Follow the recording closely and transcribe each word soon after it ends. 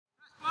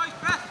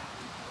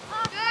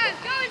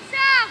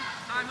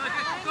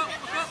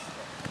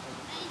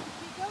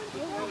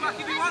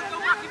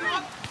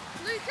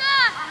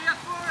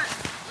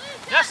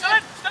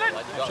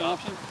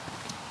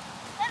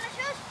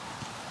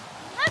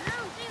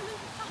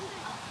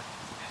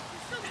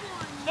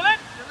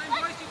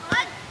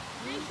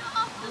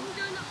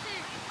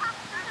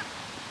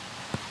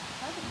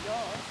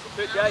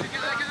Jay.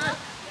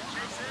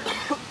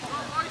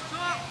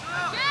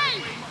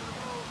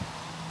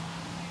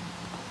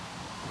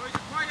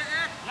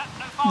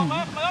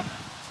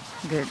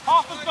 Good.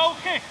 Hartford goal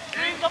kick.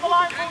 Green's on the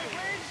line for me,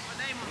 please.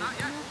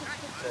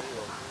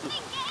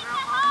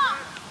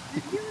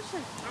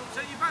 Don't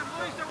turn your back,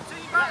 boys. Don't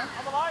turn your back.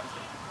 On the line.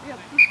 Yeah,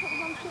 just put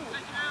them on too.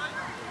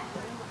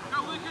 Go,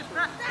 Lucas.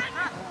 Press.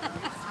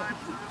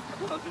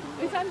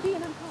 Is Andy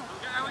and Empire?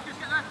 Yeah, Lucas,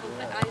 get there.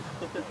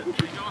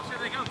 There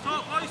you go.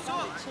 Talk, boys.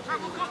 Talk.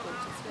 Have a look up.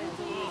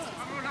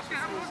 Everyone, let's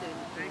get everyone.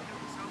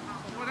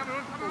 Come on,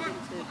 everyone.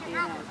 Look up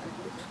now.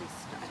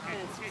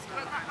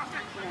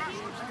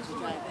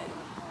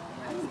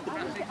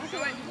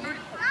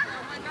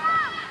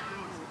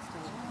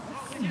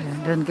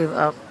 Yeah, don't give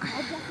up.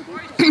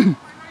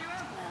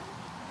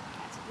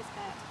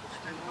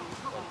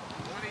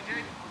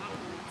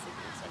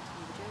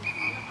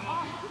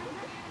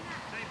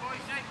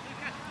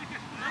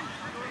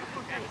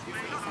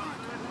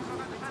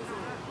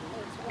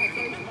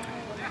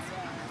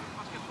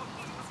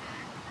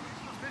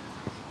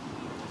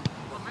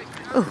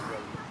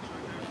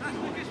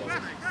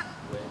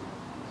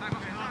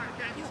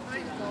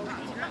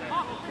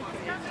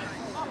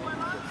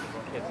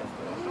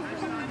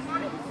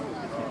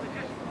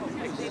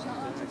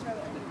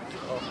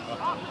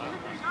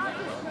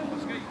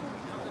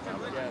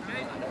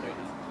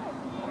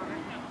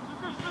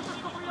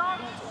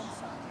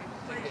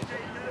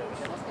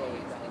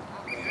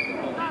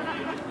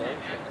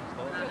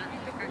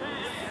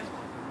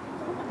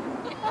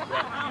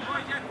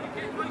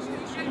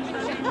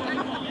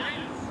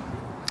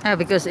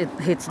 Because it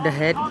hits the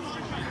head.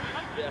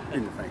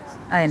 In the face.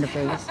 In the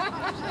face.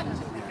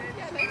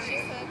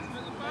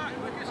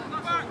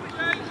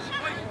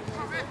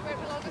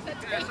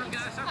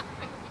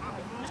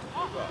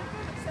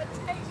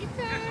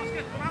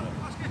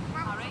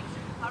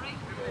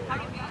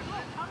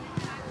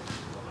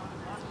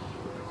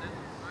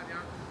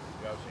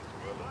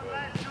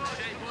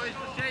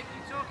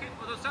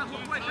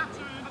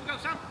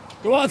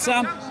 Go on,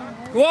 Sam.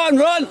 Go on,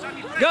 run.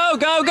 Go,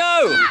 go,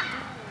 go.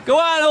 Go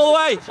on, all the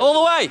way, all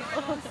the way.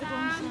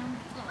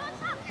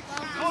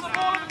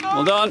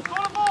 Well done.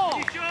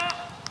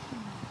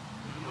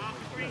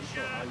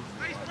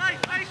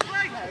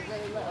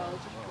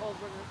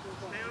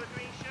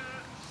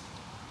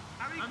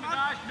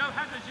 No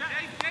headers yet.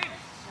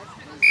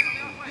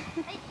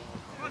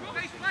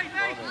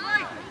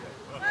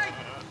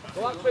 Go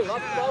on, through,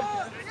 lads, go on.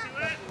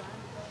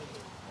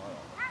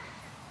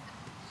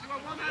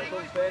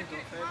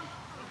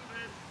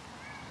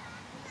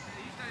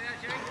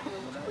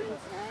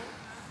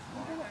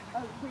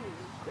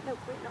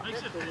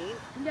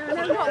 No,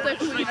 not the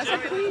Queen. I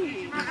said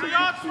Queen. 3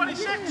 yards,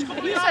 26.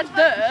 You said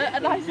the,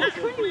 and I said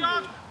Queen.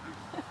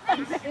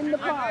 In the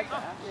park. Yeah.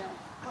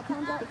 What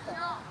time's that?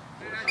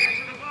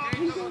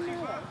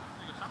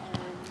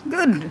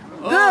 Good.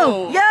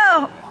 Go.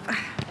 Yo.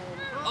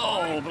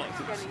 Oh, blocked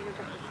it.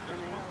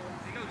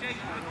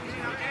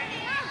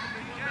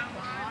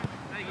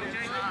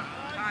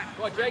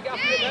 Go on, Jake,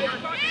 after it, mate.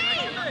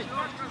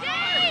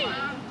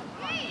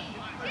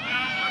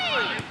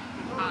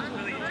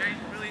 Brilliant, James.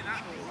 Brilliant,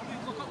 that.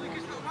 Look up,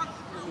 Lucas. Look up.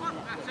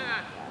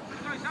 Better.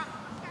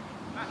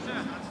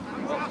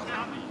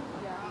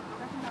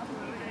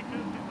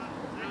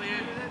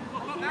 Brilliant.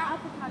 Look up now.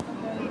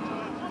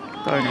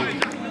 Corner.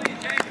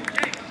 Brilliant, James.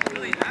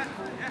 Brilliant, that.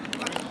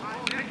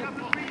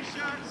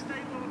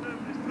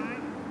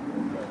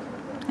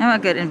 I'm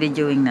good in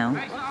videoing now.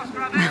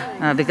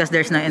 Because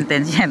there's no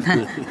intention.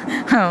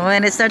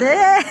 When it started,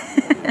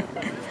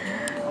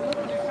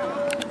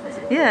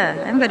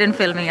 yeah, I'm good in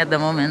filming at the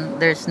moment.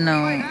 There's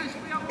no,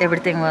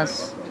 everything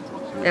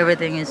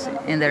is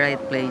in the right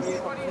place.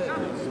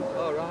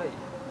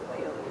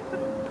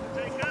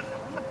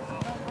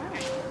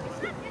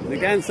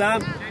 Again,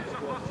 Sam.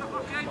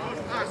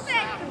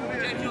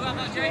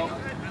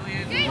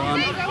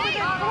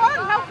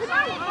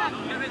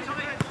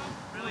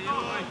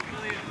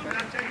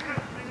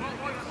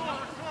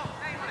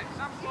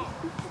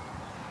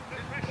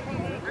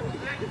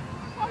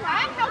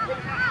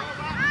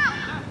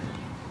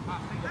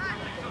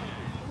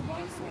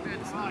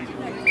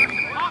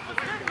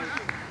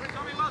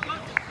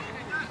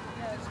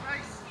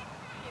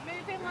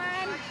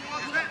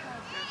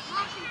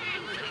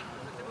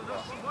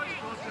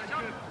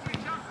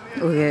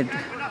 Good.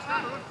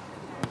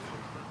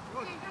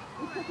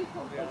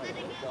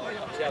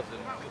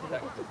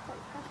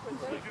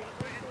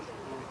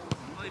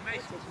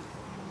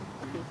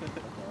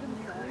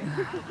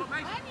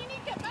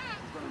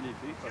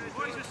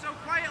 Boys are so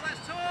quiet,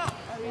 let's talk.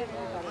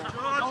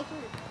 George,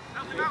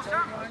 help him out,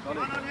 Sam.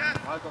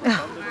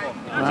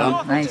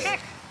 Wow, nice.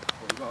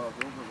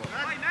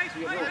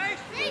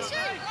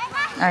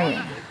 Aye.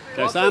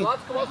 Go, Sam.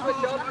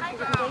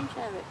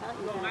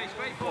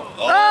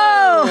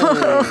 Oh!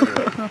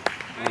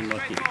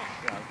 Unlucky.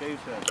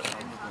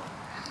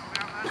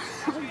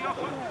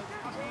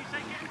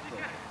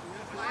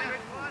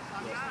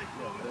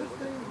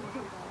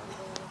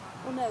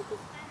 Well, no,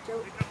 because Joe,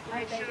 I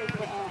think they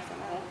put off on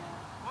it.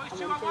 Boys,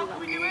 2 on 1, can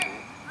we do it?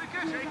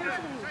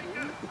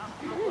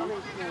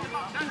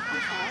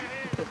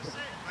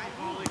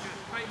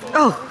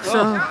 Oh,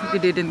 so you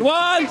didn't.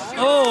 One!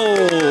 Oh!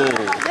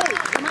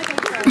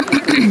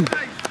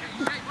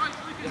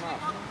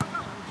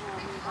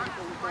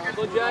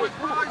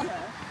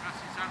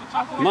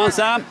 Come on,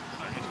 Sam.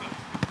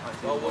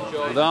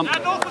 Well done.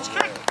 Northwich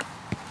kick.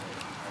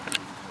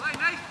 Play,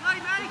 Nate, play.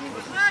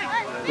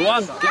 Go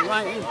on, get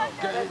right in.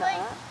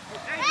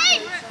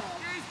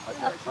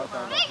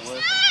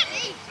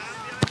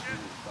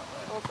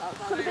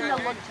 Could have been the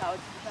lunch hour, to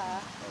be fair.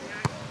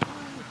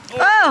 Oh!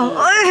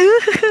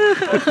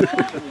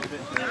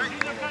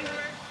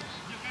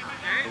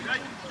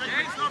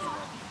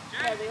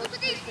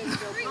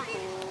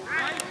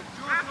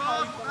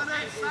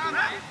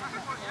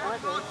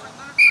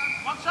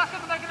 One second,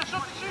 they're making a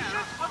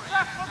substitution. One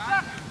sec.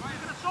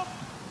 Making a sub.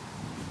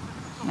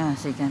 Yeah,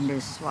 so you can do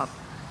swap.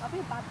 That'd be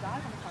a bad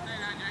drive on the side.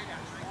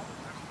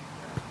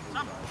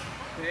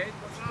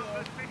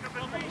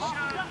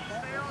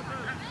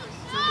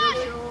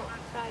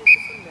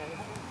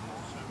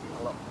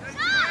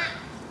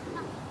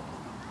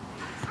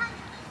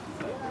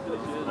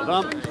 Well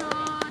done.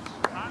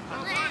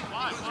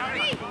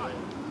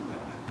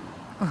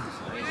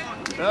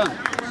 Done.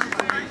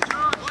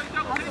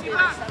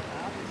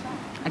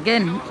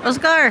 Again,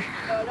 Oscar!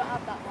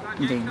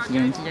 James.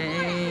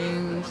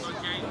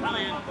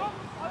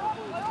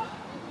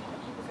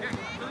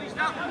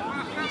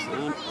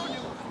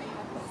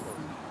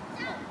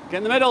 Get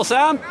in the middle,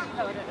 Sam.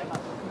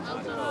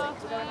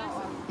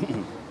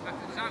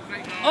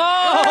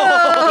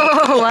 Oh!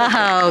 Oh,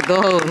 wow,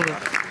 goal.